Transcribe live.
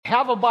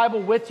have a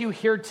Bible with you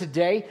here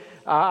today,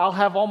 I'll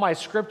have all my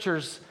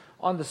scriptures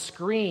on the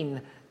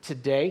screen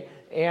today.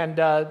 And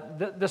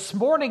this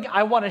morning,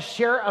 I want to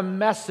share a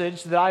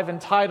message that I've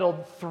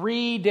entitled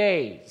 3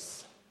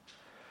 Days.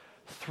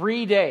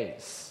 3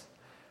 days.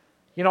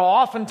 You know,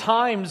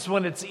 oftentimes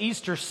when it's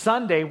Easter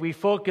Sunday, we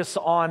focus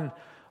on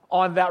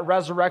that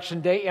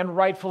resurrection day, and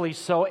rightfully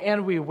so,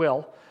 and we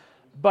will.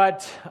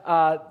 But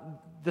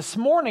this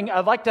morning,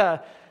 I'd like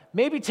to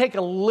maybe take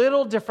a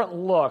little different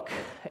look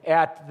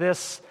at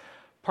this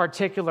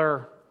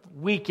particular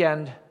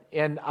weekend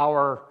in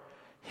our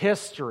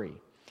history.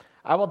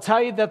 I will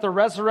tell you that the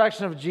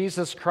resurrection of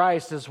Jesus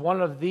Christ is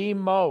one of the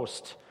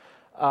most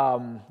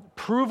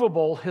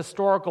provable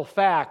historical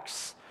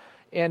facts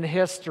in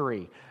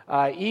history.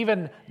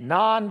 Even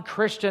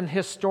non-Christian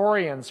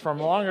historians from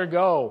long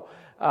ago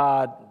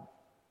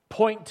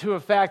point to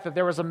a fact that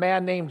there was a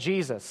man named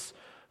Jesus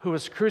who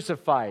was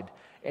crucified,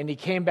 and he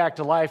came back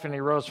to life and he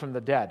rose from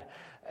the dead.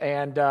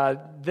 And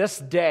this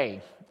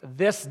day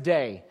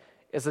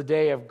is a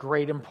day of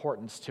great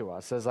importance to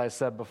us, as I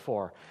said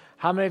before.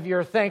 How many of you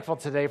are thankful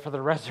today for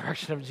the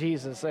resurrection of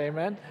Jesus?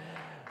 Amen?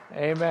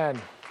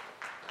 Amen.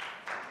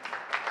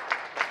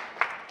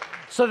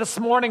 So this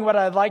morning, what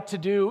I'd like to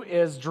do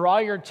is draw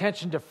your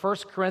attention to 1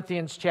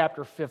 Corinthians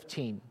chapter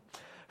 15.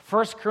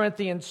 1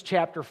 Corinthians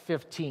chapter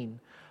 15.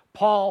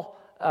 Paul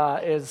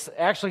is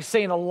actually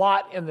saying a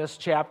lot in this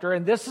chapter,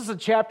 and this is a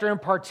chapter in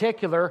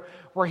particular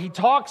where he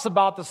talks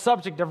about the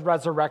subject of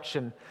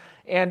resurrection.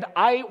 And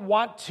I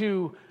want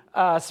to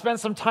spend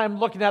some time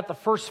looking at the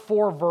first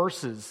 4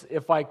 verses,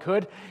 if I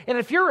could. And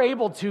if you're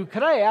able to,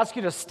 could I ask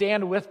you to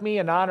stand with me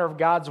in honor of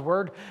God's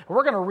word?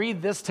 We're going to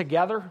read this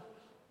together.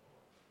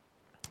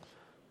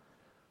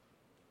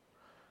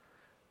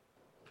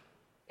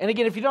 And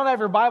again, if you don't have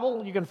your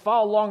Bible, you can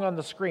follow along on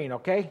the screen,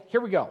 okay?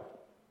 Here we go.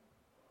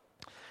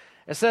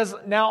 It says,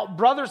 "Now,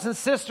 brothers and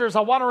sisters,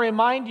 I want to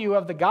remind you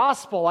of the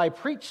gospel I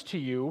preached to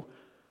you,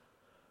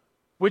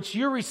 which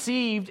you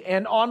received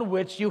and on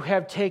which you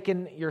have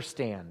taken your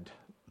stand.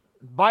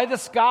 By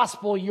this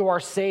gospel you are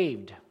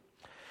saved,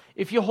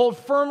 if you hold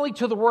firmly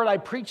to the word I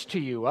preached to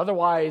you.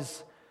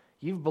 Otherwise,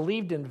 you've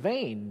believed in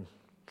vain.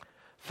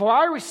 For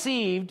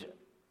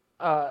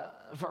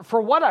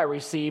what I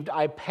received,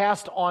 I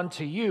passed on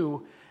to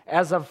you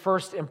as of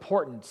first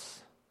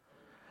importance,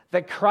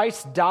 that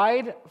Christ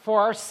died for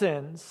our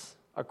sins,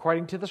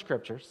 according to the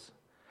Scriptures,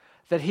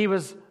 that he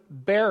was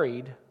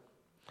buried,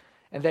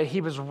 and that he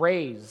was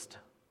raised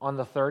on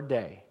the 3rd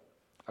day,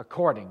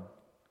 according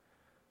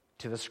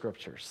to the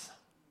Scriptures."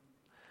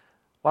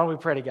 Why don't we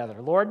pray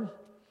together? Lord,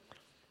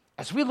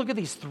 as we look at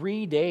these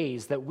 3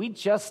 days that we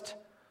just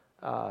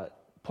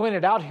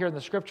pointed out here in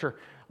the Scripture,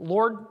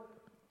 Lord,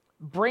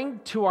 bring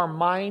to our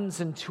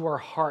minds and to our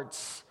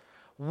hearts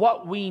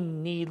what we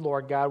need,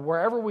 Lord God,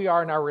 wherever we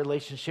are in our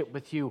relationship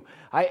with you.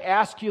 I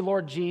ask you,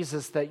 Lord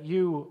Jesus, that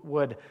you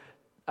would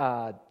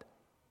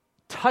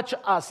touch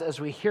us as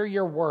we hear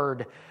your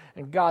word,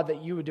 and God,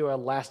 that you would do a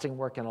lasting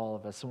work in all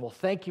of us. And we'll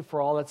thank you for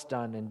all that's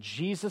done in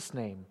Jesus'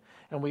 name.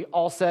 And we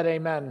all said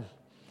amen.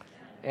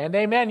 And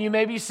amen. You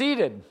may be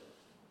seated.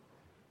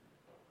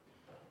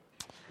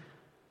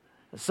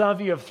 Some of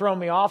you have thrown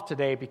me off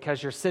today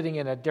because you're sitting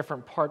in a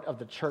different part of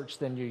the church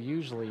than you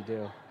usually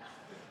do.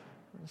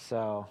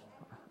 So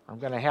I'm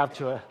going to have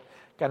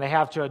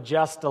to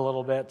adjust a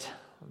little bit.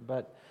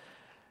 But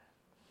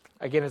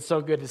again, it's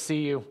so good to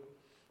see you.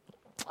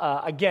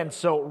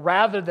 So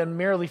rather than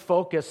merely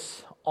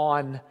focus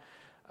on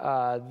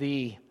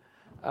the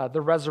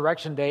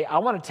resurrection day, I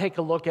want to take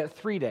a look at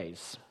 3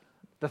 days,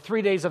 the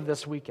 3 days of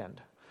this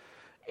weekend.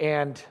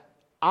 And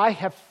I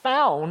have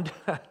found,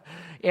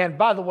 and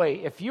by the way,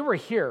 if you were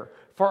here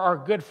for our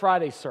Good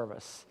Friday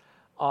service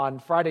on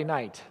Friday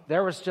night,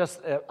 there was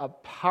just a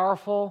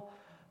powerful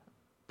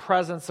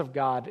presence of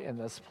God in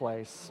this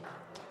place.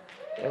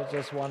 It was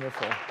just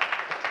wonderful.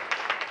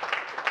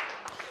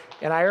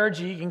 And I urge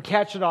you, you can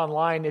catch it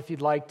online if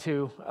you'd like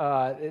to.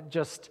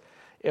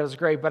 It was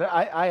great. But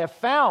I have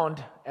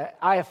found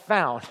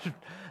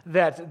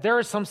that there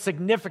is some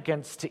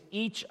significance to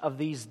each of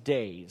these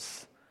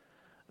days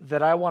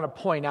that I want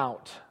to point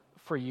out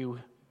for you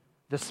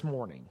this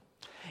morning.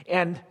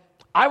 And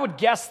I would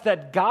guess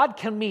that God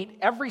can meet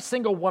every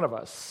single one of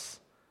us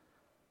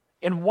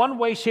in one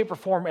way, shape, or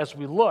form as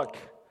we look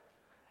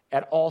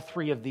at all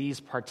 3 of these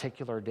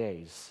particular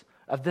days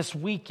of this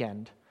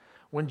weekend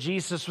when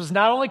Jesus was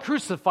not only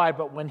crucified,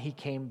 but when he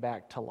came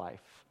back to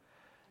life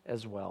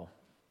as well.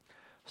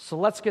 So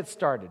let's get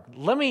started.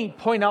 Let me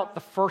point out the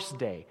first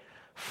day,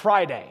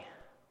 Friday,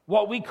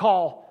 what we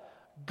call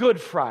Good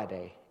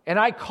Friday. And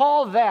I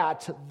call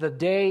that the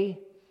day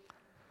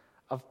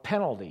of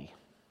penalty.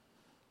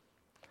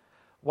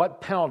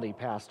 What penalty,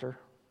 Pastor?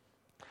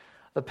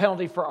 The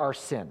penalty for our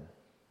sin.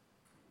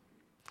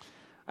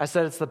 I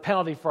said it's the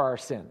penalty for our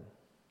sin.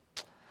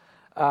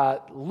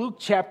 Luke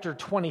chapter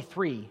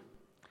 23,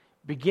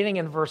 beginning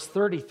in verse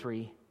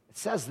 33, it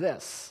says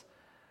this: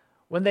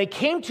 "When they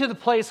came to the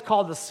place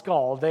called the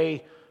Skull,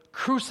 they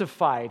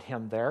crucified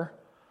him there,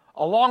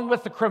 along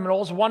with the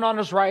criminals, one on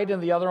his right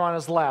and the other on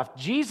his left.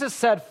 Jesus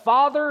said,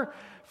 "Father,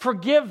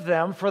 forgive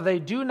them, for they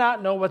do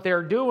not know what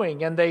they're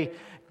doing." And they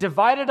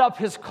divided up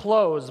his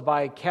clothes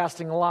by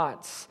casting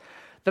lots.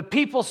 The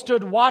people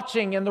stood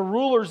watching, and the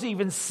rulers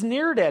even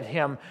sneered at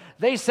him.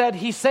 They said,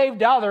 "He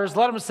saved others,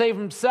 let him save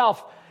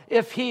himself,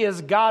 if he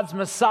is God's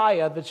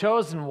Messiah, the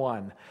chosen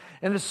one."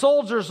 And the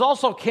soldiers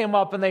also came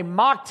up, and they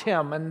mocked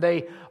him, and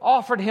they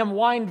offered him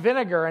wine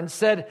vinegar and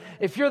said,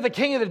 "If you're the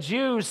king of the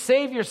Jews,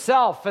 save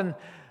yourself." And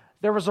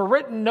there was a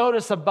written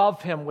notice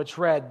above him which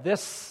read,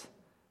 "This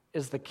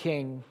is the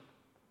King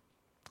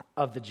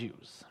of the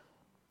Jews."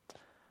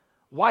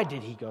 Why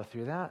did he go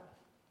through that?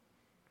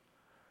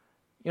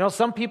 You know,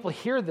 some people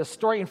hear this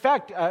story. In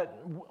fact,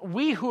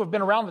 we who have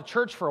been around the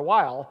church for a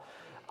while,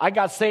 I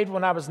got saved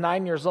when I was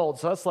 9 years old,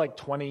 so that's like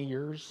 20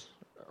 years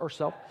or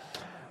so.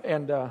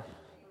 And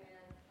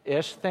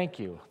ish, thank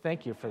you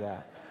for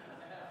that.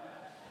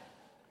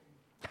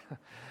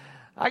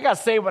 I got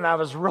saved when I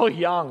was real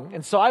young,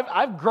 and so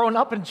I've grown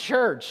up in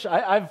church.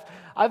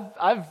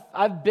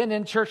 I've been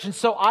in church, and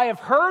so I have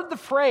heard the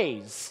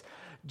phrase,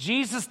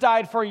 "Jesus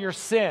died for your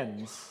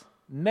sins,"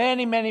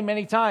 many, many,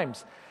 many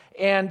times.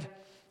 And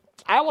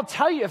I will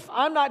tell you, if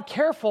I'm not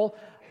careful,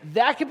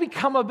 that could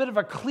become a bit of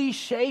a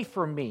cliche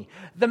for me.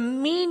 The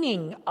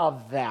meaning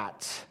of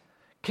that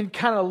can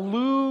kind of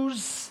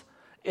lose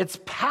its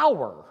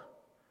power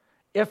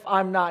if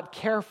I'm not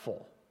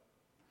careful.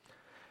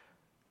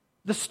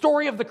 The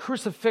story of the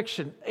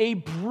crucifixion, a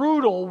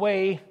brutal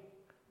way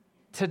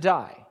to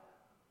die.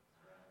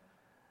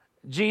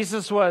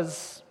 Jesus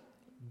was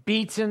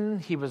beaten,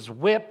 he was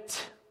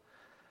whipped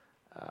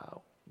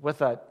with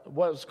what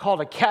was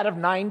called a cat of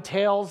nine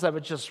tails that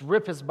would just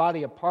rip his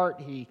body apart.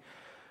 He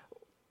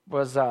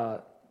was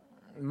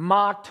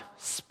mocked,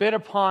 spit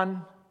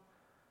upon.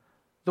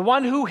 The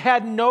one who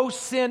had no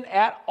sin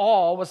at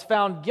all was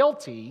found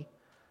guilty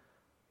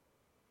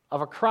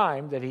of a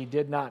crime that he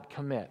did not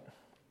commit.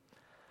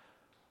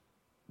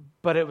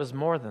 But it was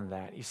more than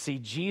that. You see,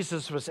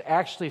 Jesus was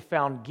actually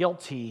found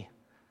guilty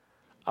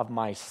of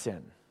my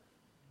sin.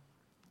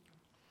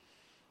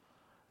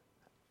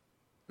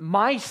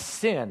 My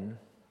sin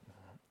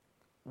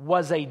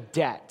was a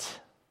debt.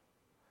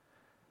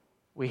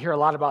 We hear a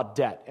lot about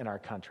debt in our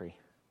country.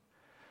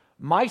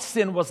 My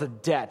sin was a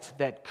debt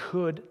that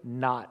could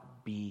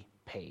not be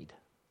paid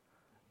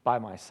by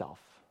myself.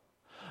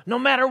 No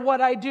matter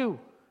what I do,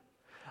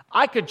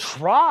 I could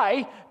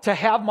try to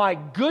have my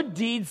good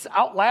deeds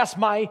outlast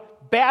my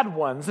bad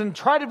ones and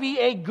try to be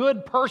a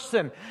good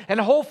person. And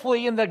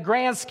hopefully in the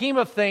grand scheme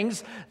of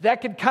things,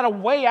 that could kind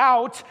of weigh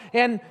out.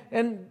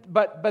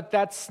 But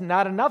that's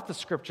not enough, the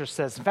scripture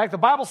says. In fact, the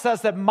Bible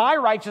says that my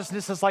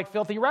righteousness is like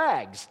filthy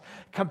rags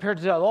compared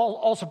to the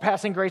all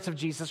surpassing grace of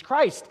Jesus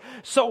Christ.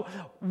 So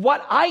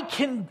what I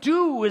can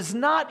do is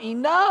not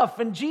enough,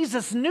 and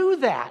Jesus knew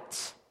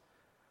that.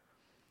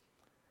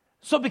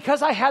 So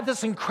because I had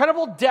this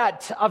incredible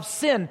debt of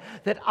sin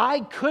that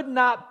I could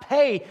not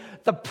pay,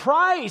 the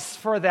price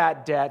for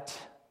that debt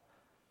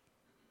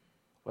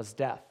was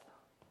death.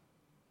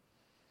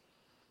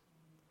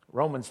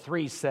 Romans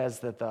 3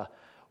 says that the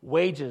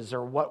wages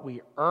are what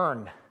we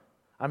earn.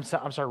 I'm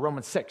sorry,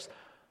 Romans 6.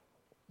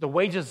 The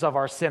wages of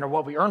our sin, or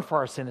what we earn for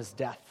our sin, is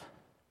death.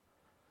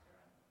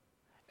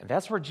 And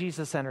that's where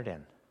Jesus entered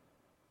in.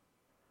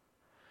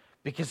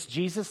 Because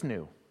Jesus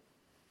knew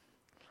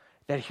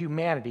that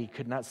humanity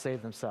could not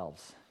save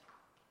themselves.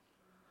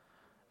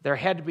 There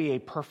had to be a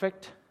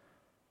perfect,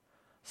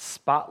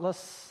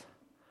 spotless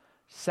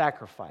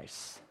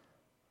sacrifice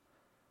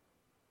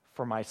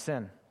for my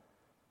sin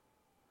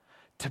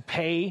to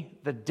pay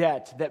the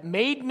debt that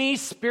made me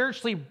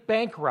spiritually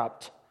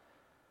bankrupt,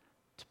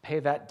 to pay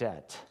that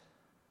debt.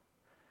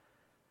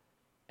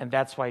 And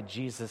that's why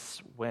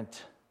Jesus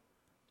went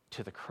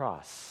to the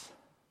cross.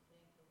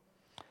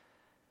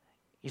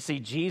 You see,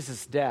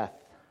 Jesus' death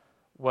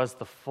was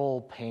the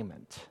full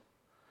payment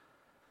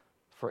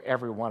for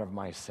every one of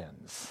my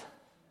sins.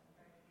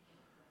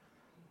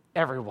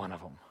 Every one of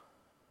them.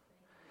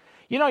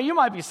 You know, you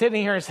might be sitting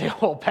here and say,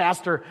 "Oh,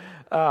 Pastor,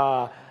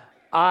 I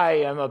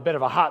am a bit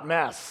of a hot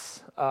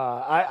mess.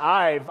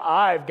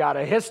 I've got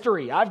a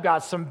history. I've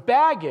got some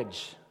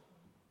baggage."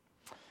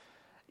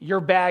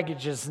 Your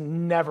baggage is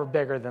never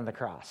bigger than the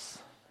cross.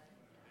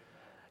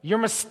 Your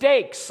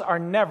mistakes are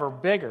never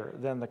bigger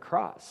than the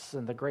cross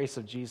and the grace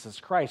of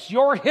Jesus Christ.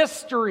 Your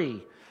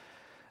history.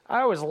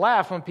 I always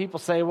laugh when people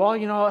say, "Well,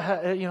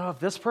 if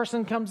this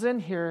person comes in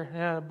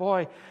here,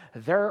 boy,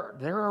 they're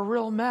a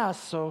real mess,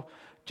 so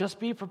just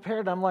be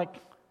prepared." I'm like,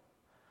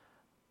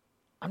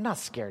 I'm not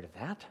scared of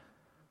that.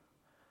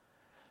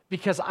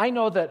 Because I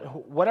know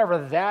that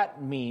whatever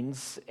that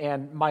means,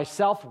 and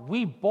myself,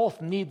 we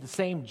both need the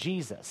same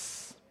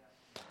Jesus.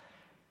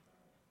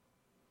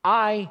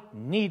 I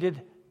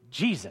needed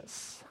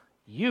Jesus.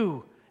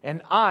 You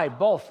and I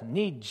both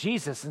need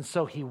Jesus, and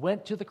so he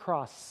went to the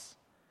cross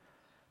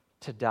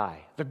to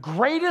die. The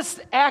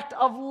greatest act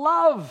of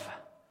love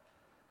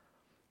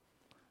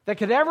that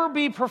could ever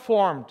be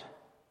performed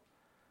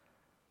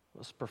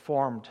was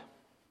performed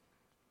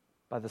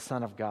by the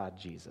Son of God,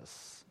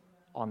 Jesus.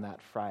 on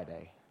that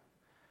Friday.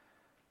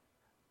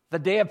 The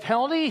day of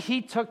penalty,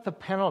 he took the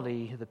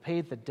penalty that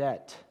paid the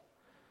debt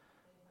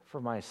for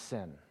my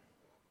sin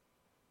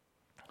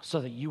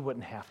so that you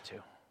wouldn't have to.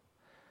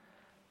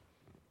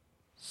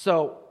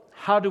 So,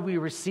 how do we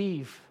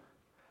receive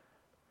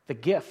the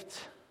gift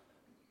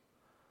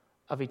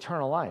of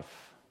eternal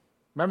life?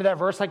 Remember that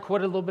verse I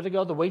quoted a little bit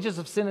ago? The wages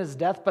of sin is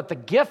death, but the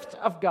gift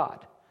of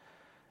God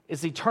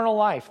is eternal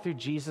life through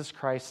Jesus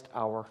Christ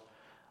our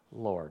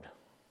Lord.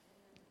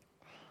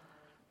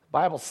 The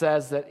Bible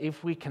says that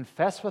if we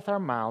confess with our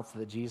mouths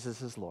that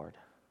Jesus is Lord,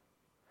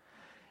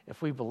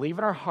 if we believe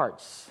in our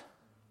hearts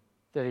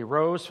that he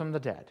rose from the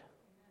dead,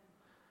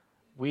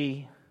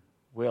 we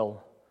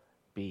will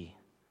be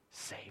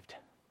saved.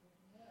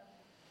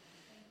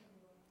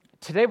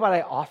 Today, what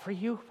I offer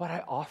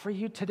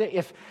you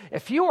today,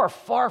 if you are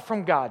far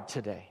from God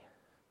today,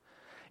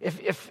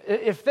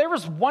 if there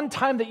was one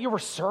time that you were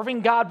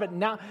serving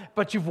God,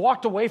 but you've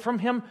walked away from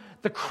him,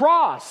 the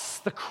cross,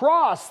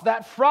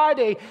 that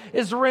Friday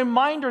is a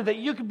reminder that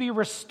you can be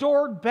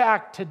restored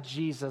back to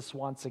Jesus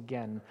once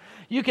again.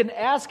 You can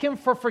ask him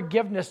for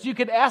forgiveness. You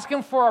can ask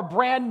him for a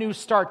brand new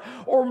start.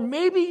 Or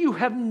maybe you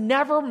have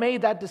never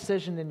made that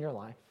decision in your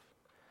life.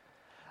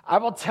 I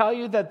will tell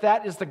you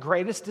that is the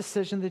greatest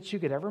decision that you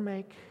could ever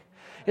make.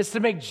 It's to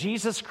make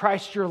Jesus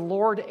Christ your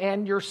Lord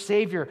and your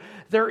Savior.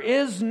 There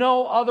is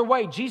no other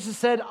way. Jesus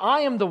said,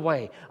 I am the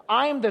way,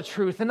 I am the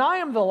truth, and I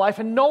am the life,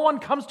 and no one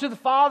comes to the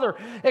Father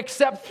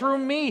except through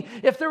me.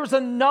 If there was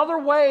another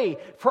way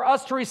for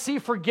us to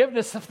receive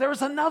forgiveness, if there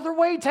was another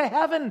way to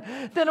heaven,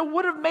 then it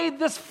would have made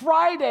this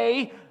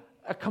Friday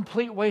a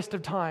complete waste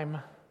of time.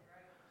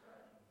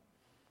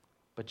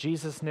 But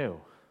Jesus knew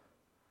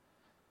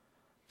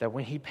that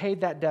when he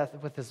paid that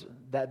debt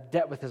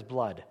with his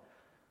blood,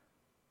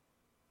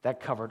 that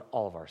covered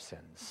all of our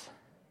sins.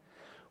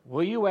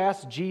 Will you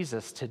ask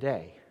Jesus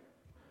today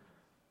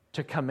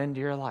to come into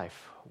your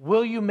life?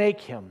 Will you make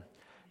him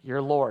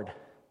your Lord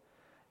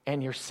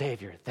and your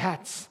Savior?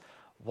 That's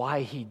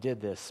why he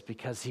did this,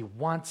 because he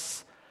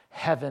wants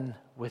heaven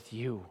with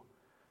you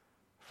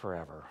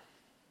forever.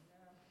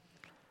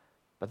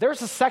 But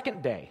there's a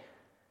second day,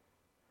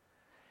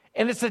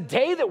 and it's a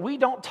day that we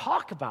don't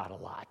talk about a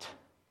lot.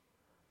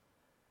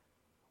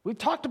 We've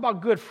talked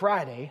about Good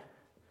Friday.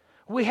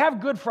 We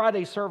have Good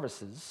Friday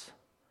services,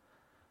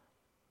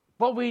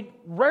 but we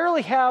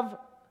rarely have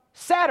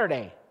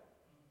Saturday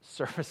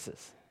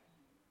services.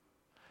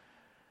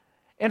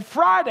 And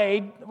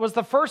Friday was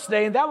the first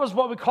day, and that was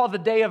what we call the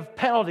day of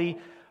penalty.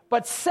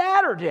 But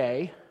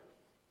Saturday,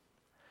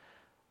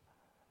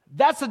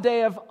 that's a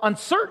day of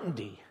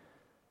uncertainty.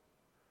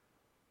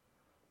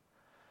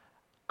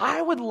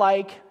 I would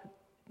like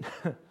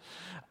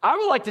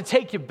to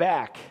take you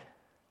back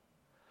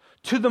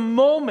to the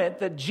moment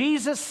that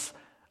Jesus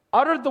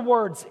uttered the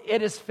words,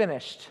 "It is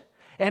finished,"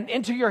 and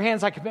into your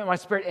hands I commit my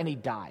spirit, and he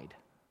died.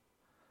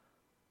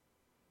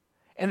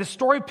 And the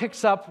story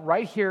picks up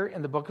right here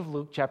in the book of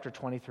Luke, chapter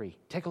 23.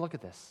 Take a look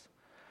at this.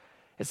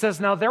 It says,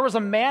 "Now there was a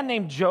man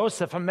named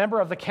Joseph, a member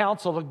of the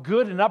council, a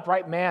good and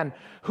upright man,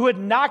 who had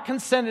not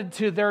consented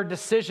to their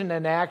decision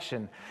and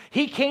action.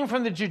 He came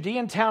from the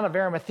Judean town of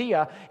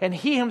Arimathea, and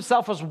he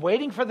himself was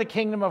waiting for the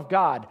kingdom of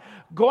God.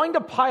 Going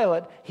to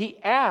Pilate,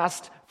 he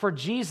asked for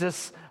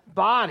Jesus'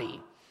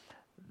 body.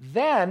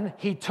 Then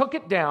he took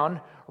it down,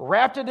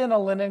 wrapped it in a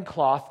linen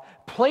cloth,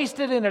 placed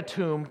it in a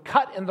tomb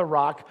cut in the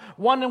rock,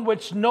 one in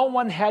which no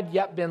one had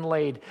yet been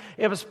laid.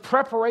 It was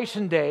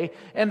preparation day,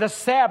 and the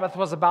Sabbath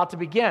was about to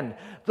begin.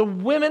 The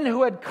women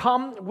who had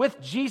come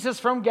with Jesus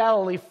from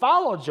Galilee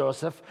followed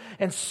Joseph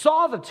and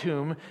saw the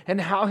tomb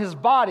and how his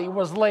body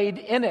was laid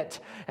in it.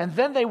 And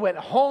then they went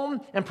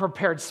home and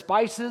prepared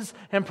spices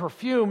and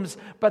perfumes,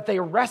 but they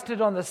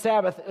rested on the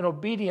Sabbath in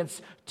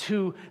obedience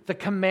to the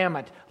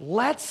commandment."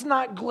 Let's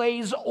not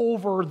glaze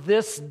over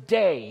this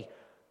day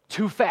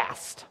too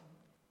fast.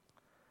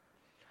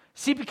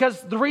 See,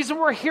 because the reason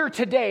we're here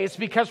today is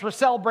because we're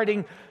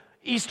celebrating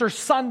Easter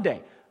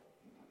Sunday.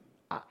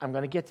 I'm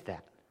going to get to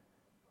that.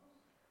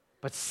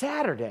 But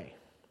Saturday,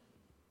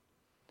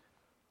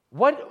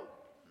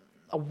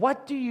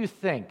 what do you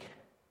think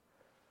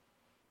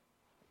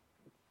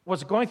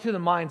was going through the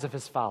minds of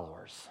his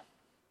followers?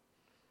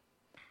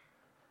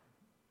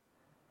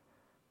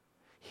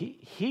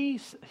 He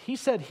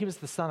said he was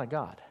the Son of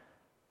God.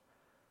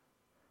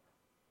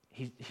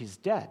 He's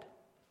dead.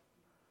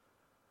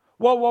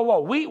 Whoa.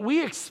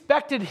 We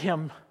expected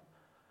him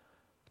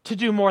to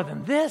do more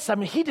than this. I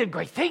mean, he did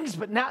great things,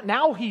 but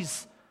now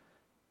he's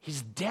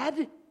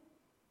dead.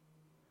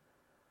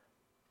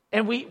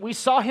 And we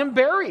saw him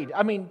buried.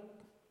 I mean,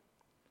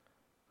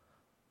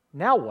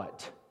 now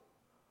what?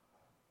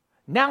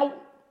 Now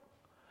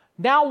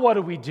what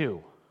do we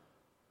do?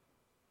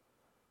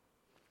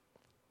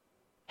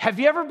 Have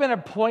you ever been at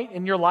a point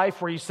in your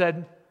life where you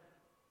said,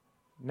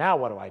 now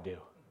what do I do?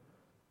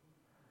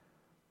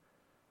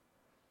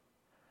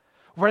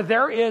 Where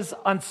there is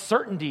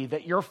uncertainty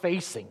that you're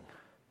facing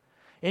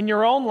in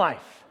your own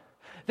life.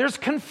 There's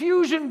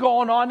confusion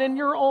going on in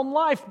your own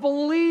life.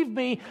 Believe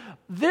me,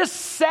 this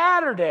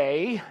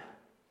Saturday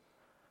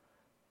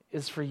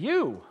is for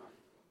you.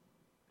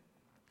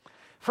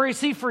 For you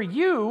see, for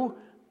you,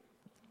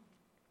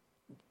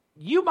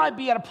 you might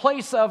be at a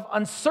place of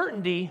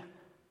uncertainty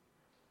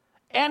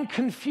and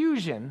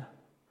confusion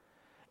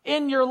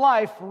in your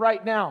life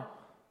right now.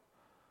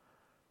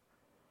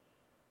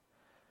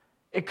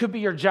 It could be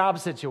your job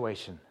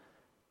situation.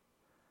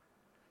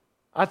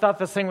 I thought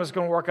this thing was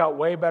going to work out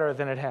way better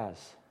than it has.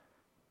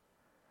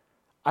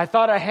 I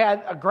thought I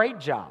had a great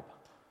job.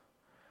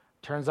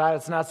 Turns out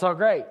it's not so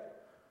great.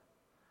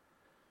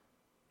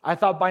 I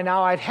thought by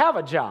now I'd have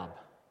a job.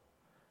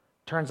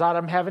 Turns out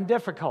I'm having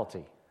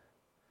difficulty.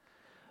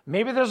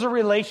 Maybe there's a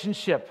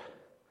relationship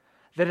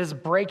that is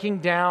breaking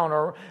down,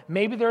 or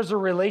maybe there's a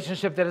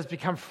relationship that has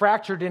become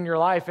fractured in your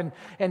life,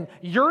 and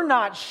you're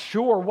not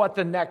sure what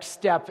the next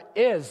step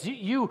is.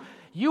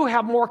 You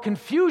have more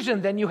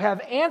confusion than you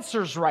have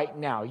answers right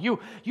now. You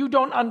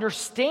don't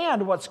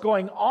understand what's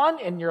going on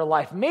in your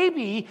life.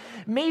 Maybe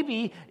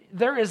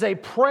there is a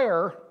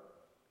prayer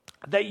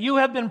that you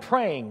have been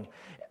praying,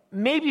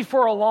 maybe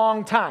for a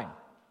long time.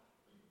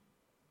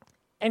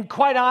 And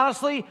quite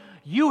honestly,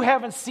 you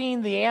haven't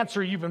seen the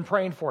answer you've been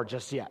praying for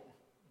just yet.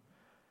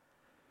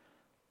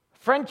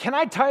 Friend, can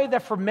I tell you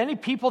that for many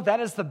people, that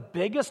is the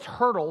biggest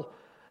hurdle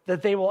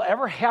that they will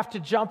ever have to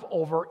jump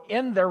over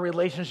in their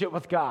relationship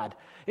with God,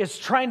 is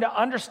trying to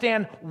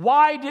understand,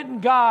 why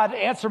didn't God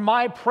answer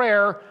my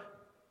prayer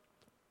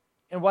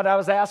and what I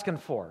was asking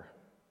for?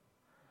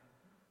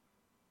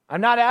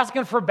 I'm not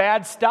asking for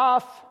bad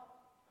stuff.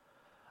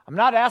 I'm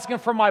not asking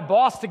for my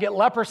boss to get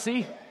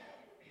leprosy.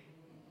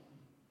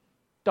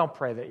 Don't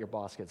pray that your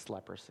boss gets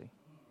leprosy,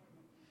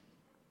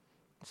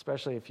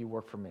 especially if you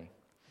work for me.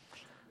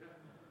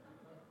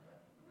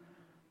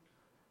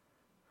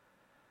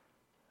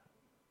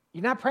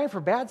 You're not praying for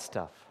bad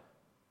stuff.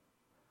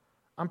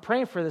 I'm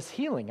praying for this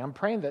healing. I'm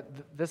praying that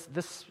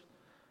this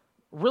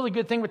really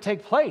good thing would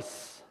take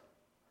place.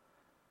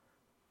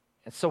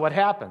 And so what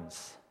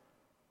happens?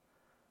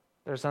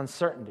 There's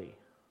uncertainty.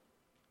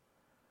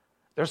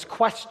 There's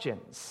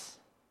questions.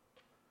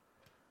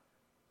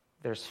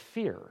 There's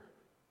fear.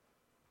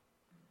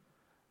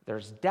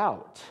 There's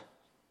doubt.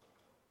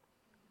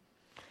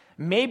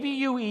 Maybe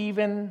you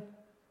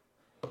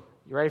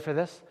ready for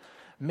this?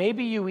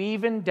 Maybe you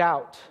even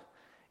doubt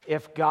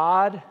if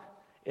God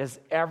is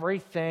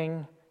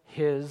everything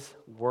His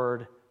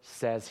Word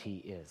says He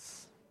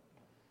is.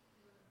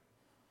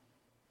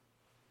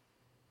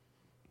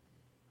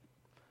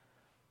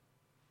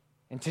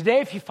 And today,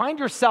 if you find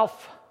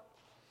yourself,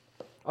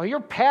 you're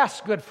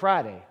past Good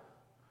Friday,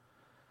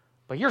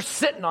 but you're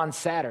sitting on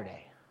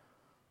Saturday,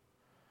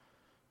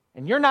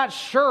 and you're not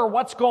sure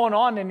what's going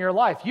on in your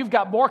life, you've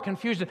got more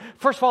confusion.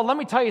 First of all, let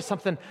me tell you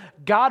something.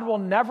 God will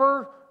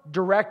never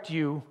direct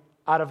you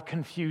out of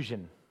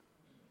confusion.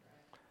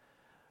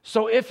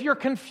 So if you're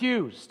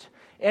confused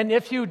and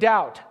if you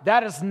doubt,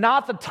 that is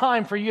not the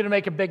time for you to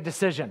make a big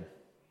decision.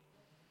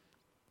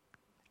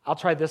 I'll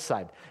try this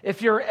side.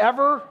 If you're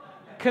ever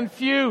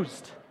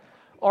confused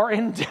or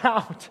in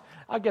doubt,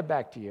 I'll get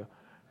back to you.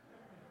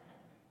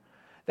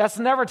 That's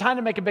never time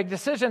to make a big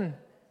decision.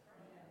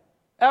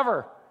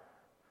 Ever.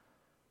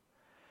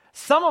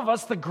 Some of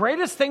us, the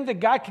greatest thing that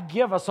God could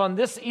give us on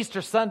this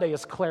Easter Sunday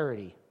is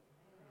clarity.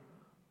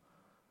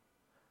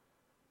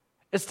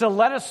 It's to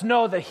let us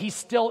know that He's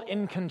still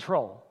in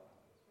control.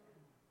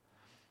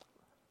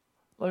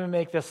 Let me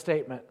make this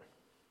statement.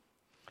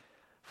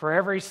 For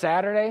every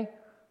Saturday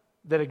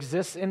that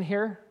exists in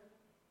here,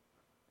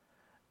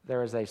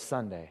 there is a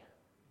Sunday.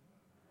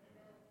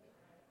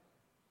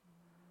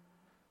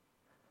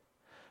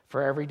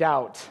 For every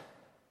doubt,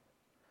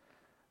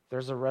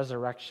 there's a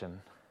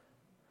resurrection.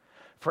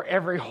 For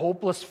every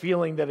hopeless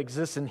feeling that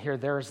exists in here,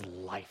 there is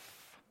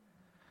life.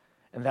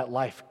 And that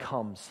life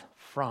comes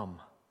from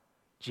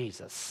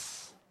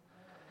Jesus.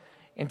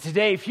 And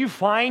today, if you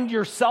find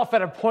yourself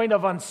at a point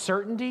of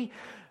uncertainty,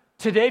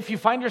 today, if you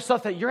find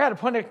yourself that you're at a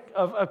point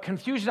of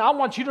confusion, I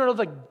want you to know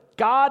that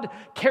God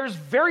cares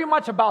very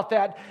much about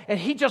that, and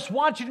He just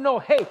wants you to know,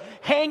 hey,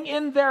 hang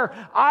in there.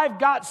 I've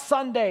got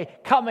Sunday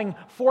coming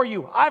for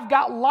you. I've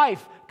got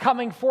life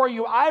coming for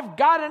you. I've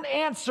got an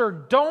answer.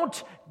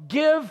 Don't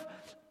give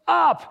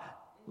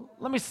up.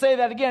 Let me say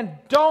that again.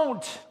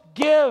 Don't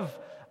give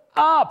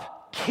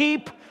up.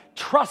 Keep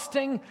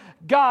trusting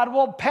God.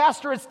 Well,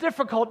 Pastor, it's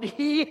difficult.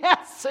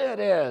 Yes, it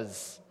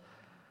is.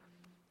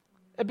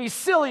 It'd be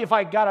silly if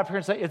I got up here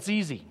and said, it's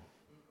easy.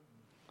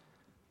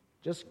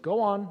 Just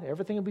go on.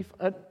 Everything will be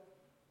fine.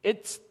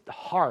 It's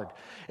hard,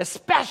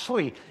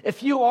 especially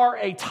if you are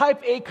a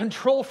type A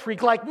control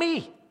freak like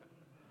me.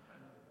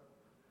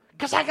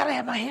 Because I got to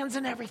have my hands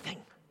in everything.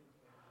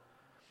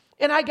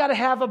 And I got to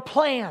have a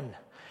plan.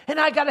 And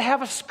I got to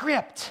have a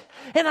script.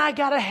 And I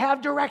got to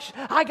have direction.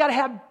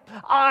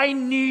 I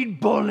need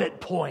bullet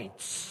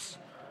points.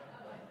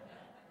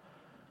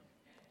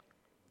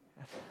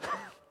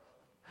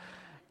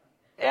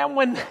 And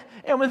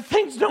when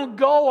things don't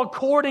go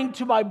according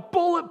to my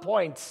bullet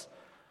points,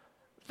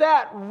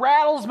 that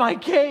rattles my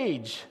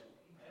cage.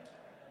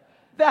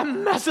 That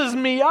messes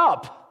me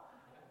up.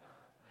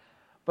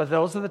 But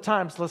those are the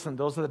times, listen,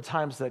 those are the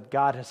times that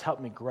God has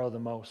helped me grow the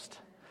most.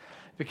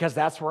 Because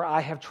that's where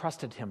I have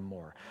trusted him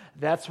more.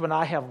 That's when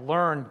I have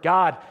learned,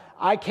 God,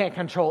 I can't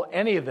control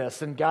any of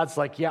this. And God's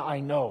like, yeah, I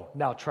know.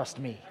 Now trust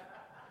me.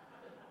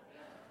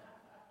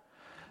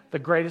 The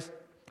greatest,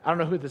 I don't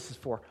know who this is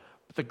for,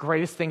 but the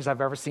greatest things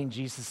I've ever seen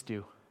Jesus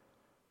do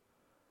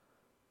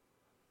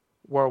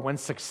were when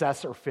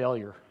success or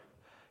failure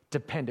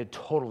depended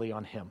totally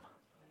on him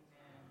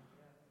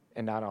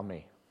and not on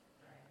me.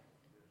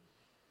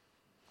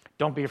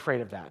 Don't be afraid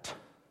of that.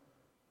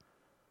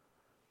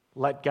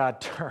 Let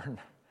God turn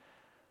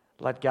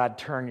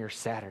your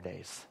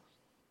Saturdays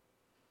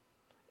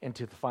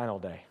into the final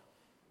day,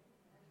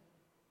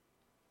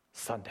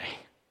 Sunday.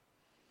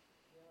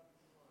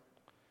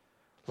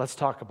 Let's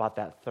talk about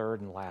that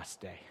third and last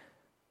day,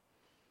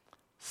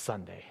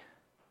 Sunday,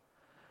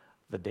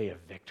 the day of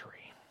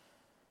victory.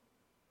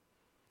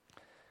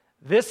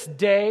 This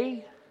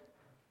day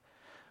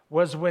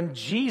was when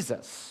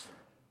Jesus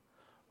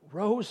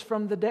rose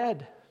from the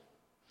dead.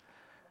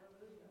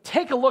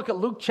 Take a look at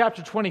Luke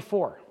chapter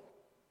 24.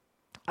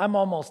 I'm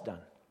almost done.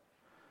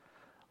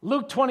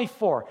 Luke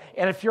 24.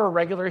 And if you're a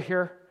regular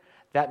here,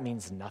 that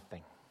means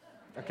nothing.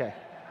 Okay.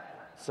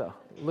 So,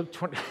 Luke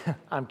 20.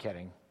 I'm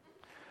kidding.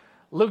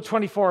 Luke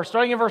 24,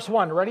 starting in verse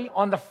 1. Ready?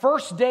 On the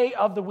first day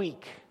of the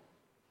week,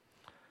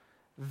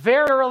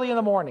 very early in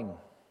the morning,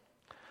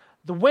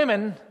 the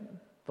women,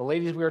 the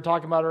ladies we were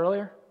talking about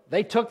earlier,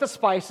 they took the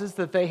spices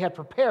that they had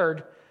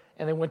prepared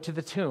and they went to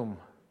the tomb.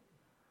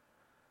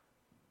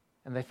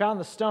 And they found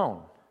the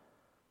stone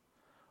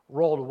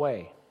rolled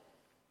away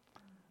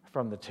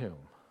from the tomb.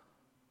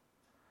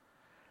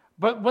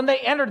 But when they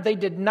entered, they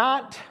did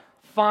not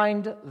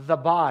find the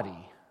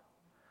body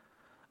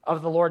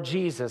of the Lord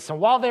Jesus. And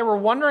while they were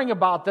wondering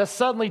about this,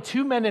 suddenly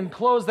two men in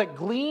clothes that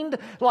gleamed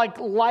like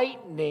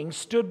lightning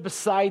stood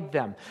beside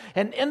them.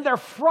 And in their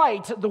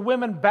fright, the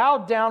women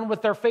bowed down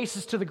with their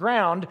faces to the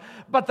ground.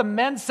 But the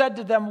men said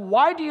to them,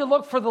 "Why do you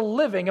look for the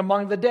living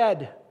among the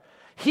dead?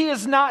 He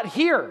is not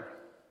here.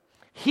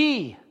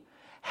 He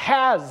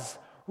has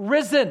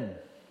risen."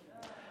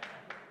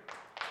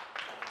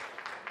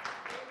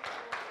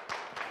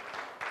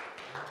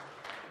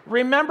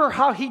 Remember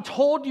how he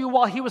told you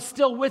while he was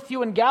still with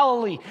you in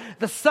Galilee,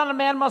 the Son of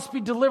Man must be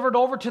delivered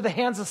over to the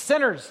hands of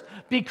sinners,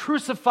 be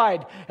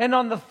crucified, and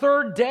on the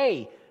third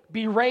day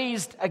be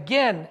raised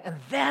again. And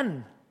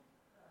then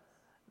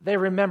they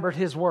remembered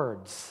his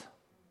words.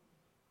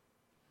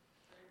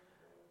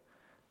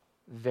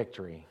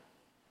 Victory.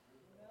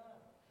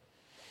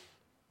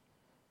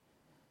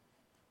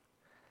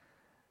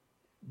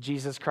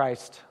 Jesus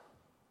Christ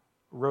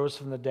rose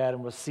from the dead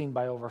and was seen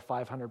by over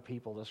 500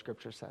 people, the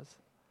scripture says.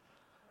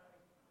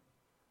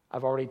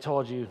 I've already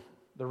told you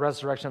the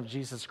resurrection of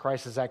Jesus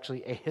Christ is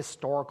actually a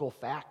historical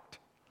fact.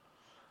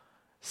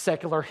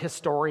 Secular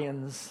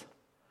historians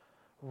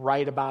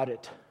write about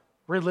it.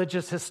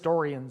 Religious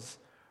historians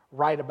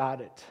write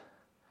about it.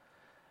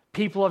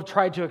 People have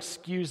tried to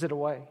excuse it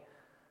away.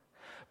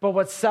 But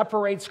what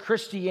separates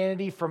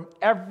Christianity from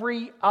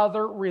every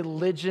other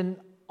religion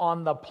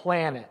on the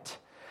planet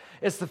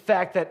is the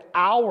fact that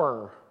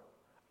our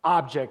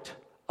object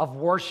of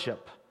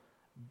worship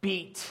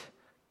beat,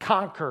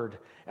 conquered,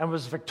 and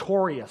was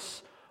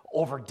victorious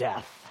over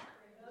death.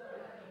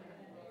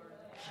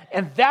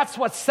 And that's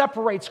what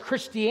separates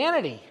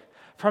Christianity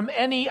from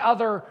any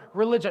other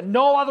religion.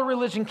 No other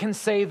religion can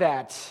say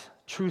that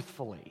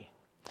truthfully.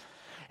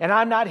 And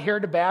I'm not here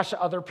to bash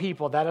other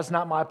people. That is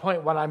not my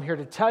point. What I'm here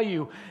to tell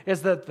you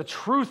is that the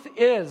truth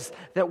is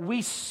that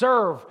we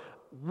serve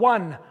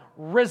one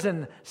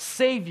risen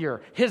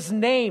Savior. His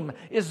name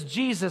is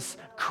Jesus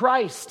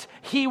Christ.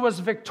 He was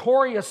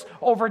victorious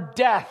over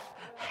death,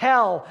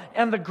 hell,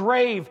 and the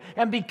grave.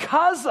 And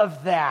because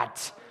of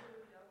that,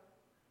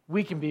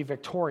 we can be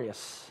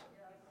victorious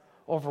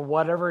over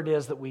whatever it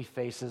is that we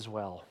face as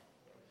well.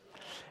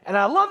 And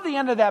I love the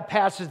end of that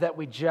passage that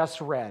we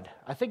just read.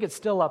 I think it's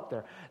still up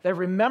there. They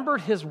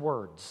remembered his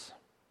words.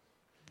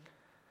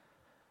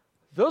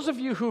 Those of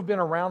you who've been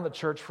around the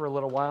church for a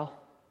little while,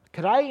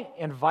 could I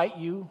invite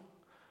you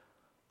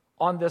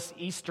on this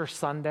Easter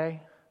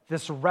Sunday,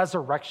 this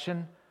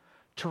resurrection,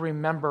 to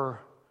remember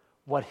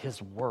what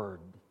his word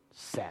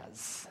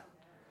says?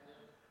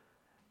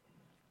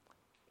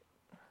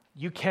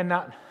 You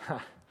cannot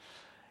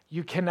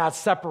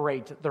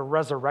separate the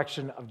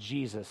resurrection of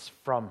Jesus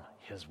from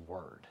his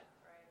word.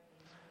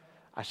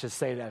 I should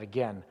say that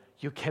again.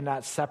 You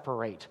cannot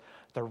separate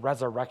the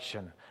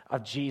resurrection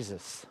of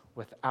Jesus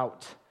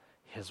without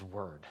his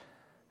word.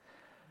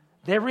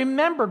 They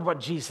remembered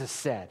what Jesus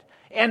said.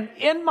 And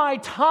in my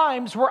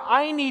times where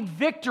I need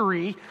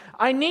victory,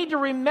 I need to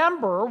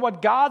remember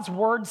what God's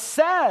word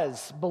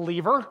says,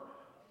 believer.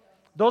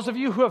 Those of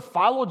you who have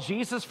followed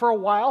Jesus for a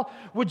while,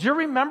 would you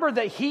remember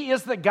that He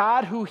is the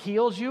God who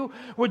heals you?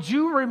 Would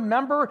you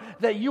remember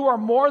that you are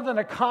more than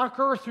a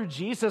conqueror through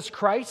Jesus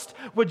Christ?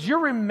 Would you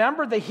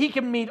remember that He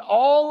can meet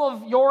all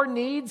of your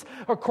needs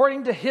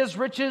according to His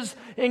riches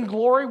in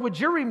glory? Would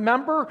you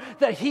remember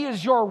that He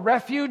is your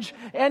refuge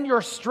and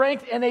your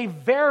strength and a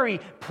very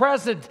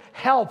present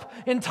help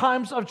in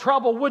times of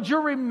trouble? Would you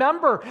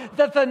remember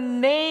that the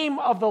name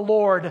of the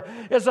Lord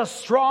is a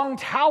strong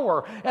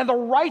tower and the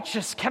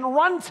righteous can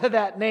run to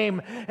that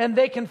name and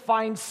they can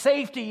find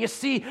safety? You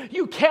see,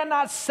 you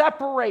cannot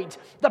separate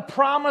the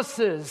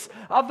promises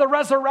of the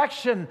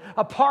resurrection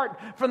apart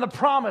from the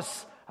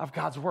promise of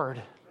God's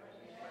word.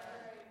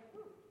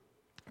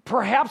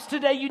 Perhaps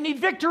today you need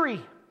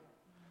victory.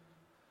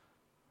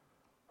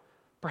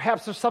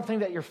 Perhaps there's something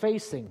that you're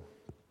facing.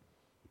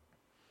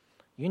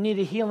 You need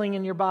a healing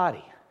in your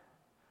body.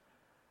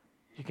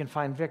 You can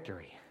find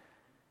victory.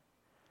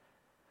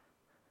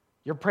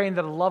 You're praying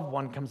that a loved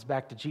one comes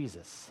back to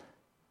Jesus.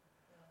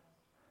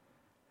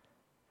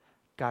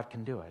 God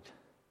can do it.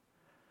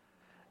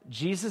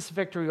 Jesus'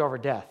 victory over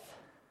death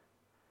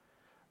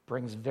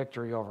brings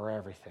victory over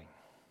everything.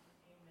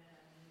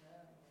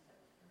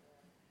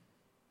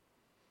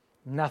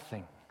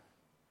 Nothing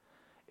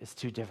is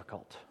too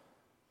difficult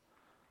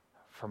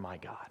for my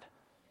God.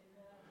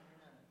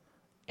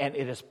 And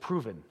it is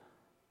proven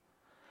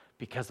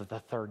because of the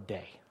third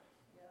day,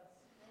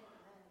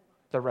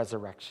 the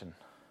resurrection.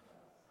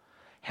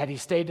 Had He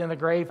stayed in the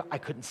grave, I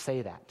couldn't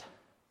say that.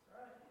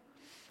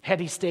 Had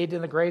He stayed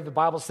in the grave, the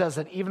Bible says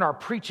that even our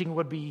preaching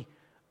would be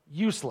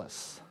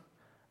useless.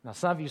 Now,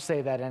 some of you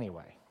say that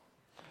anyway.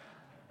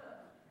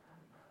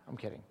 I'm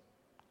kidding.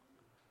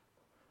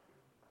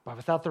 But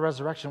without the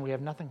resurrection, we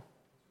have nothing.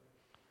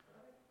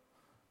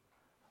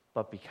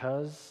 But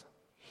because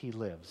He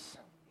lives,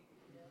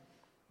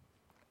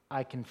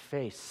 I can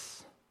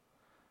face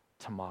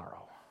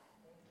tomorrow.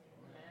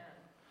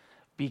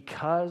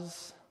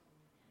 Because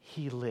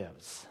He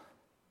lives,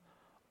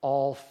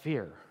 all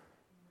fear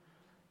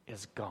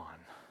is gone.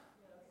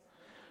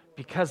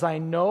 Because I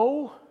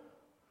know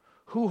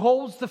who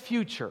holds the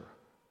future,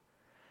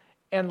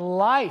 and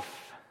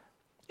life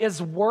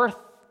is worth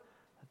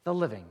the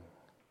living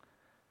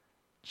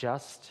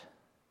just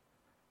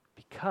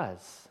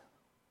because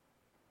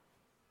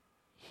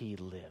He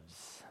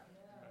lives.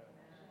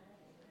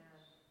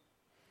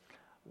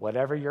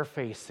 Whatever you're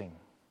facing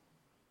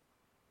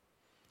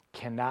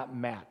cannot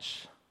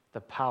match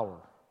the power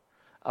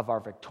of our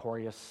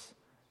victorious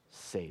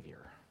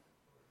Savior.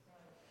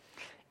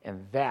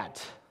 And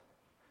that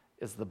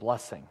is the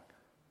blessing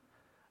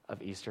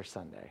of Easter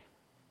Sunday.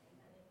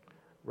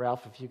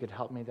 Ralph, if you could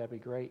help me, that'd be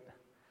great.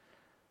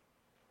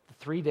 The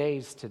 3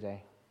 days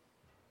today.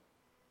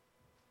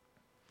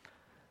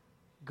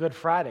 Good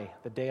Friday,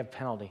 the day of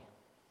penalty.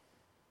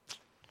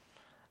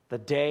 The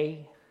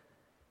day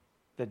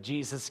that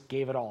Jesus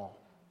gave it all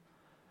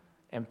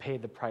and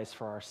paid the price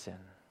for our sin.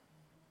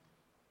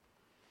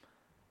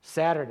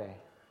 Saturday,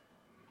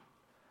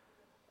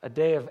 a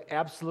day of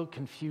absolute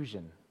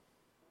confusion,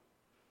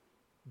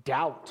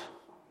 doubt,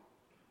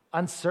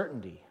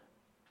 uncertainty.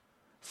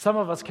 Some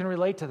of us can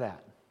relate to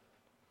that.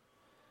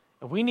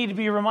 And we need to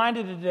be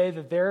reminded today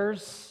that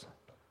there's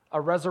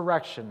a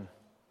resurrection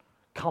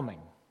coming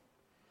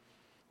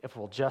if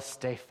we'll just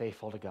stay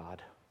faithful to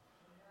God.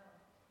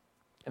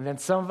 And then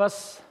some of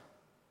us,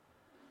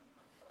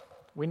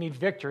 we need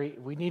victory.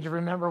 We need to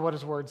remember what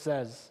His word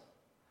says.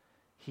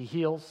 He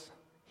heals,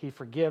 He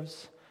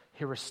forgives,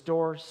 He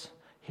restores,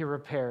 He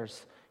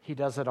repairs. He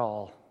does it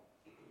all.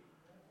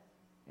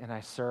 And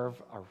I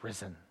serve a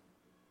risen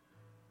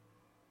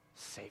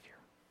Savior.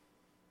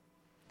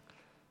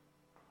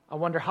 I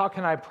wonder, how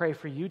can I pray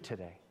for you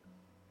today?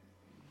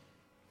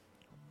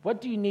 What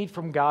do you need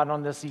from God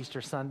on this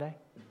Easter Sunday?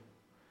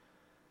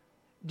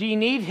 Do you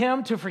need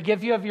Him to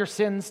forgive you of your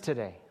sins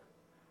today?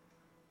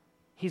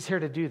 He's here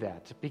to do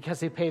that because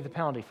He paid the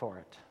penalty for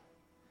it.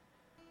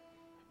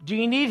 Do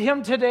you need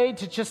Him today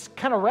to just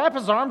kind of wrap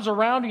His arms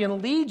around you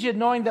and lead you,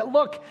 knowing that,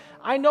 look,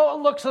 I know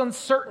it looks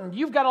uncertain.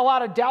 You've got a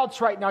lot of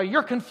doubts right now.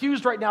 You're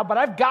confused right now, but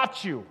I've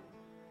got you.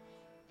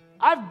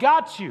 I've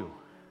got you.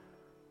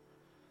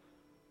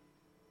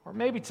 Or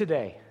maybe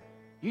today,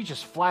 you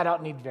just flat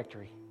out need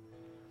victory.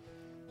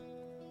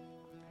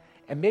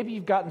 And maybe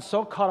you've gotten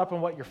so caught up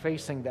in what you're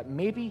facing that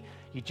maybe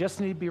you just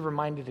need to be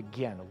reminded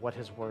again of what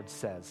His word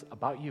says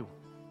about you.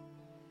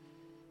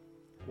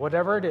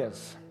 Whatever it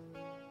is,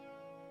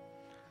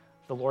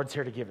 the Lord's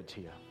here to give it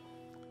to you.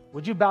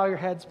 Would you bow your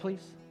heads,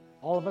 please?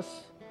 All of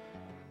us.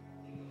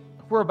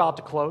 We're about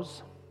to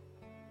close.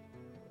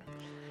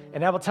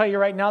 And I will tell you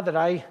right now that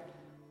I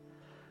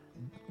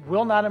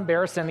will not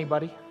embarrass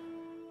anybody.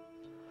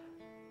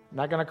 I'm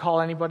not going to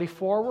call anybody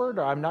forward,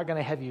 or I'm not going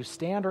to have you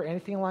stand or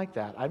anything like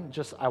that.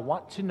 I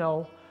want to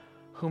know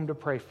whom to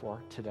pray for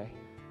today.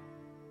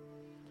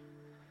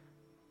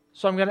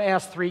 So I'm going to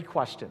ask 3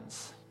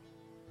 questions,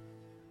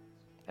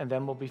 and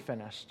then we'll be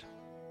finished.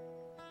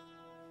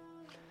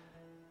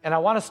 And I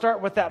want to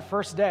start with that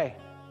first day.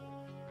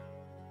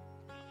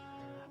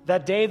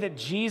 That day that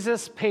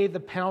Jesus paid the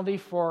penalty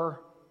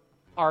for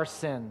our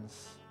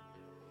sins.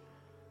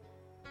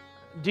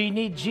 Do you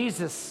need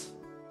Jesus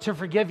to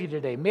forgive you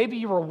today? Maybe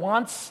you were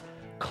once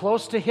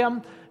close to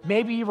him.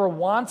 Maybe you were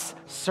once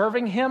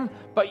serving him,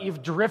 but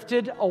you've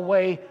drifted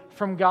away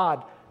from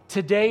God.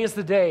 Today is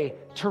the day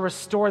to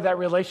restore that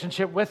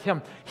relationship with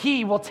him.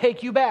 He will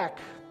take you back.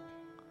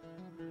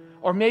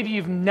 Or maybe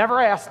you've never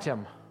asked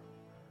him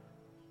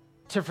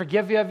to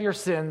forgive you of your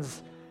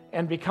sins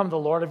and become the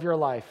Lord of your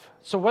life.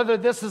 So whether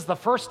this is the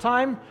first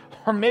time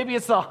or maybe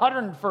it's the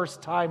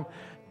 101st time,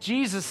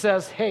 Jesus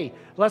says, hey,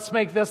 let's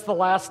make this the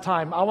last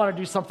time. I want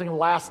to do something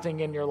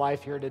lasting in your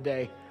life here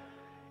today.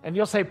 And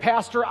you'll say,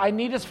 Pastor, I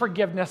need his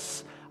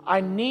forgiveness.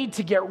 I need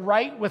to get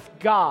right with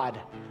God.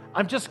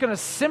 I'm just going to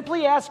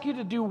simply ask you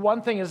to do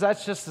one thing, is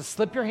that's just to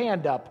slip your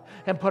hand up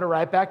and put it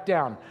right back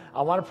down.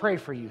 I want to pray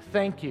for you.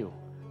 Thank you.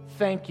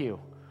 Thank you.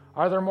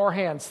 Are there more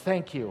hands?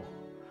 Thank you.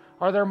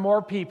 Are there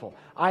more people?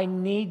 I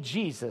need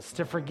Jesus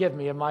to forgive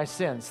me of my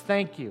sins.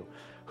 Thank you.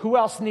 Who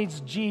else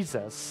needs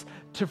Jesus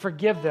to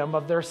forgive them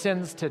of their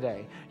sins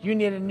today? You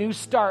need a new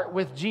start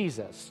with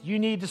Jesus. You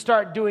need to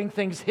start doing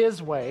things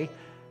his way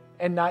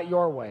and not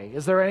your way.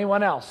 Is there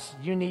anyone else?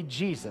 You need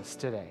Jesus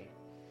today.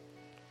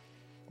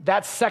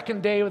 That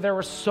second day, there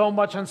was so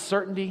much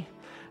uncertainty.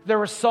 There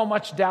was so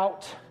much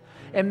doubt.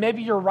 And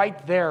maybe you're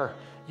right there.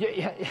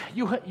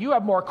 You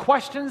have more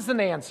questions than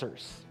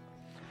answers.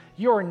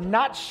 You're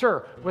not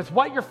sure with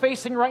what you're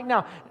facing right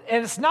now.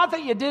 And it's not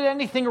that you did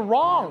anything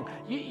wrong.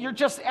 You're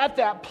just at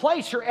that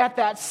place. You're at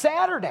that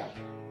Saturday.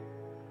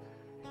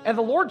 And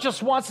the Lord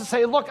just wants to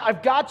say, look,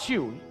 I've got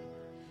you.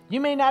 You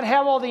may not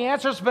have all the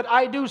answers, but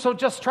I do, so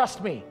just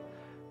trust me.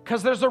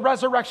 Because there's a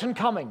resurrection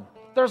coming.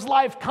 There's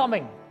life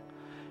coming.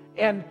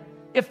 And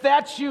if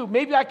that's you,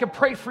 maybe I could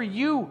pray for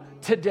you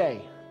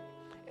today.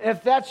 And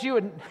if that's you,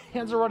 and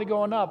hands are already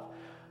going up,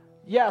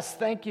 yes,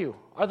 thank you.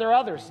 Are there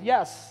others?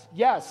 Yes,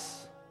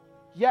 yes,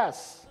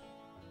 yes.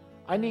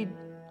 I need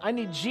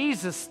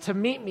Jesus to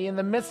meet me in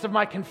the midst of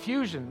my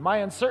confusion, my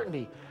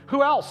uncertainty.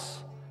 Who else?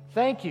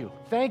 Thank you,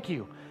 thank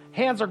you.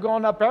 Hands are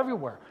going up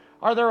everywhere.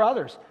 Are there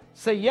others?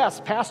 Say, yes,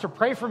 Pastor,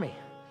 pray for me.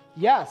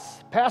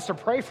 Yes, Pastor,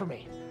 pray for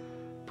me.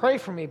 Pray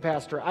for me,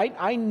 Pastor.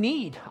 I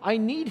need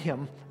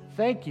him.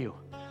 Thank you.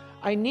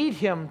 I need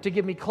him to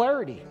give me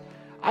clarity.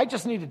 I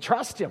just need to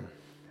trust him.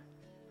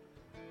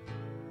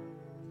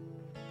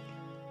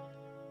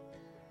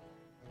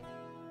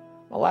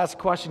 My last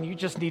question, you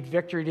just need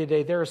victory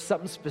today. There is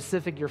something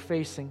specific you're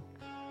facing.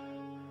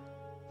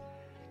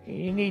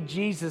 You need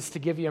Jesus to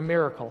give you a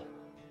miracle.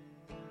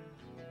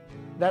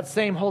 That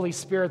same Holy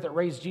Spirit that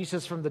raised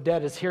Jesus from the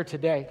dead is here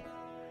today.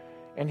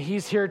 And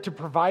he's here to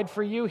provide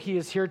for you. He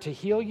is here to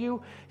heal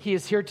you. He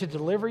is here to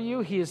deliver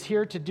you. He is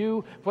here to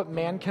do what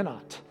man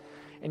cannot.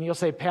 And you'll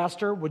say,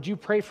 Pastor, would you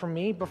pray for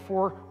me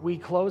before we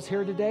close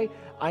here today?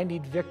 I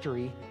need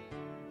victory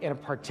in a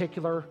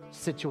particular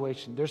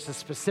situation. There's a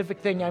specific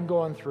thing I'm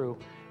going through.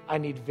 I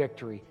need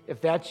victory.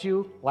 If that's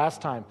you,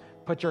 last time,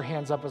 put your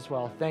hands up as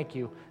well. Thank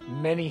you.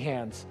 Many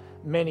hands,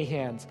 many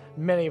hands.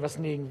 Many of us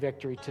needing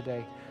victory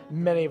today.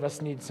 Many of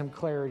us need some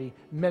clarity.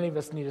 Many of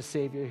us need a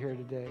Savior here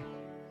today.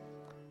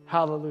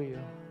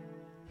 Hallelujah.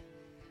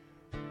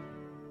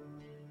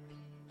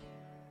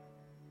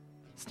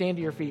 Stand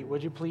to your feet,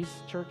 would you please,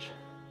 church?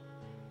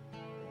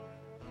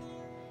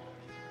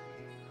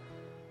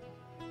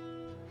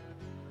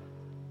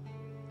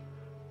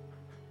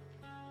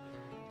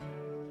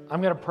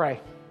 I'm going to pray.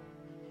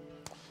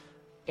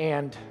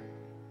 And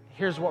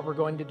here's what we're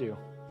going to do.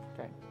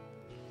 Okay.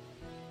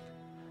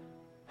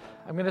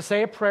 I'm going to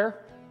say a prayer,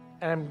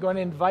 and I'm going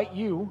to invite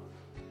you,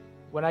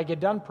 when I get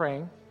done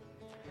praying,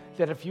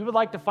 that if you would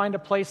like to find a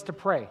place to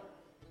pray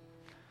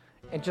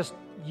and just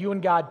you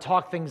and God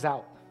talk things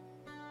out,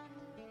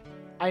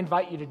 I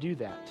invite you to do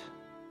that.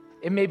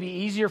 It may be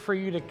easier for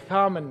you to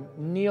come and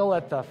kneel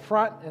at the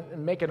front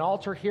and make an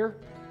altar here.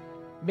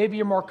 Maybe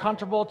you're more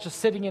comfortable just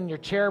sitting in your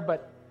chair,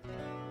 but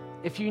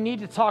if you need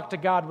to talk to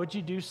God, would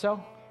you do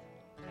so?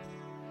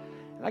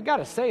 And I got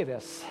to say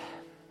this.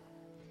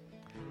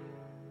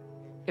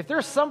 If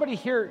there's somebody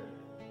here,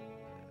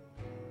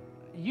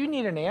 you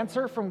need an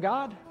answer from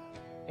God,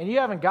 and you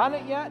haven't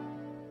gotten it yet,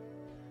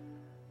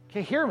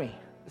 okay, hear me.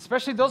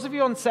 Especially those of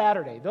you on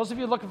Saturday, those of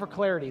you looking for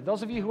clarity,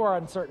 those of you who are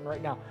uncertain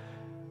right now.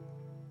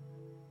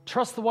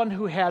 Trust the one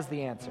who has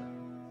the answer.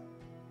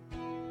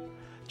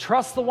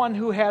 Trust the one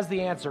who has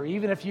the answer,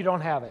 even if you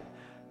don't have it.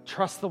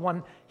 Trust the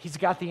one, he's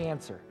got the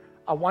answer.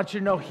 I want you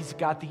to know he's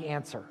got the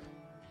answer.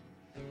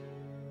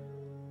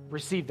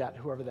 Receive that,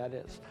 whoever that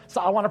is.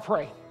 So I want to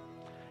pray.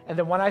 And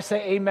then when I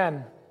say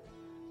amen,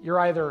 you're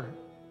either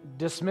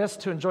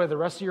dismissed to enjoy the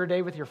rest of your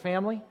day with your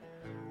family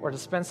or to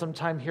spend some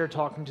time here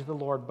talking to the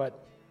Lord.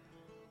 But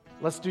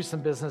let's do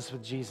some business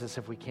with Jesus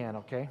if we can,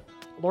 okay?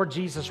 Lord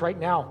Jesus, right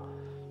now,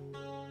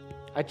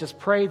 I just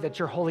pray that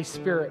your Holy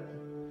Spirit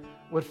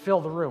would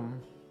fill the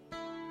room.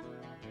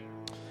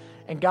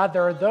 And God,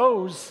 there are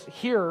those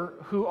here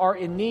who are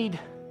in need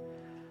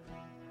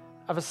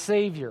of a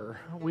Savior.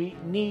 We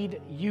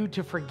need you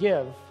to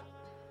forgive.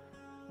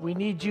 We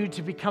need you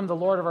to become the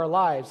Lord of our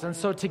lives. And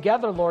so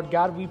together, Lord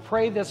God, we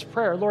pray this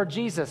prayer. Lord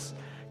Jesus,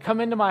 come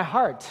into my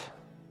heart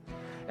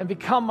and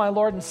become my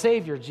Lord and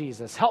Savior,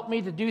 Jesus. Help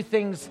me to do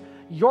things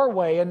your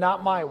way and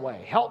not my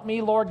way. Help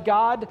me, Lord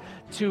God,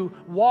 to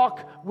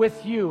walk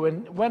with you.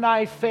 And when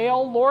I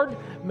fail, Lord,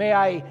 may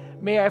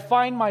I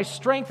find my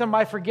strength and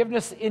my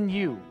forgiveness in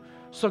you.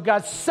 So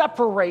God,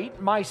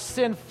 separate my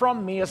sin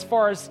from me as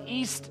far as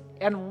east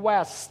and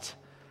west.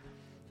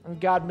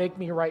 And God, make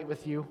me right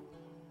with you.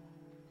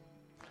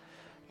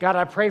 God,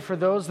 I pray for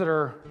those that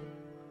are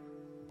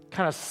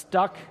kind of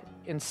stuck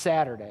in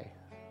Saturday.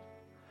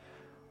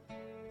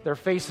 They're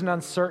facing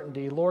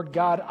uncertainty. Lord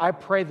God, I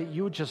pray that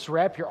you would just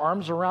wrap your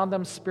arms around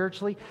them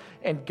spiritually.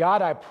 And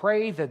God, I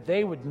pray that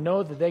they would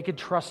know that they could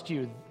trust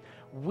you.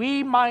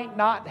 We might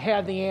not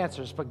have the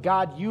answers, but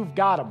God, you've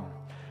got them.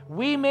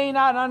 We may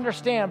not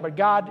understand, but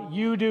God,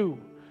 you do.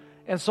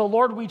 And so,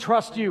 Lord, we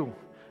trust you.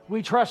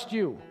 We trust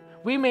you.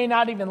 We may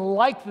not even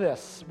like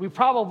this. We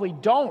probably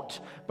don't.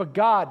 But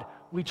God,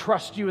 we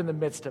trust you in the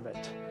midst of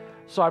it.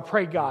 So I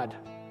pray, God,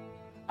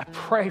 I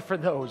pray for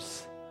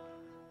those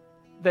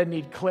that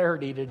need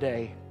clarity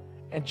today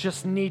and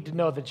just need to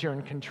know that you're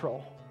in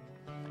control.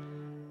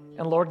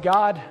 And Lord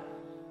God,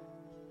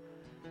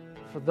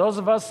 for those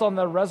of us on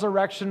the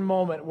resurrection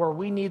moment where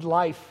we need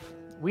life,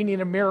 we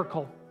need a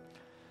miracle,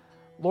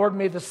 Lord,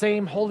 may the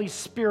same Holy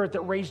Spirit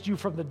that raised you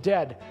from the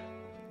dead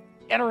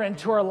enter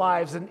into our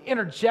lives and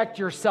interject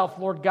yourself,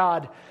 Lord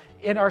God,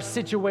 in our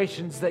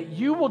situations, that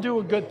you will do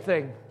a good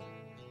thing,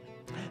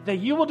 that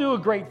you will do a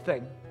great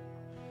thing.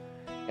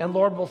 And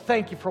Lord, we'll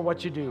thank you for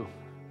what you do.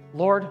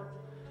 Lord,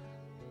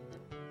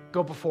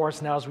 go before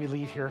us now as we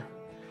leave here.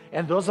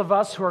 And those of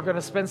us who are going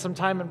to spend some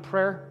time in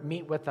prayer,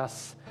 meet with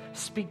us,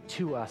 speak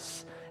to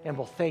us, and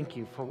we'll thank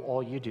you for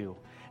all you do.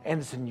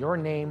 And it's in your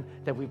name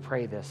that we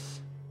pray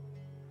this.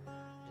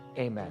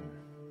 Amen.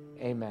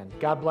 Amen.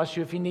 God bless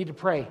you. If you need to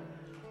pray,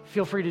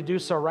 feel free to do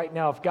so right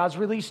now. If God's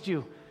released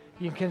you,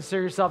 you can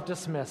consider yourself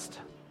dismissed.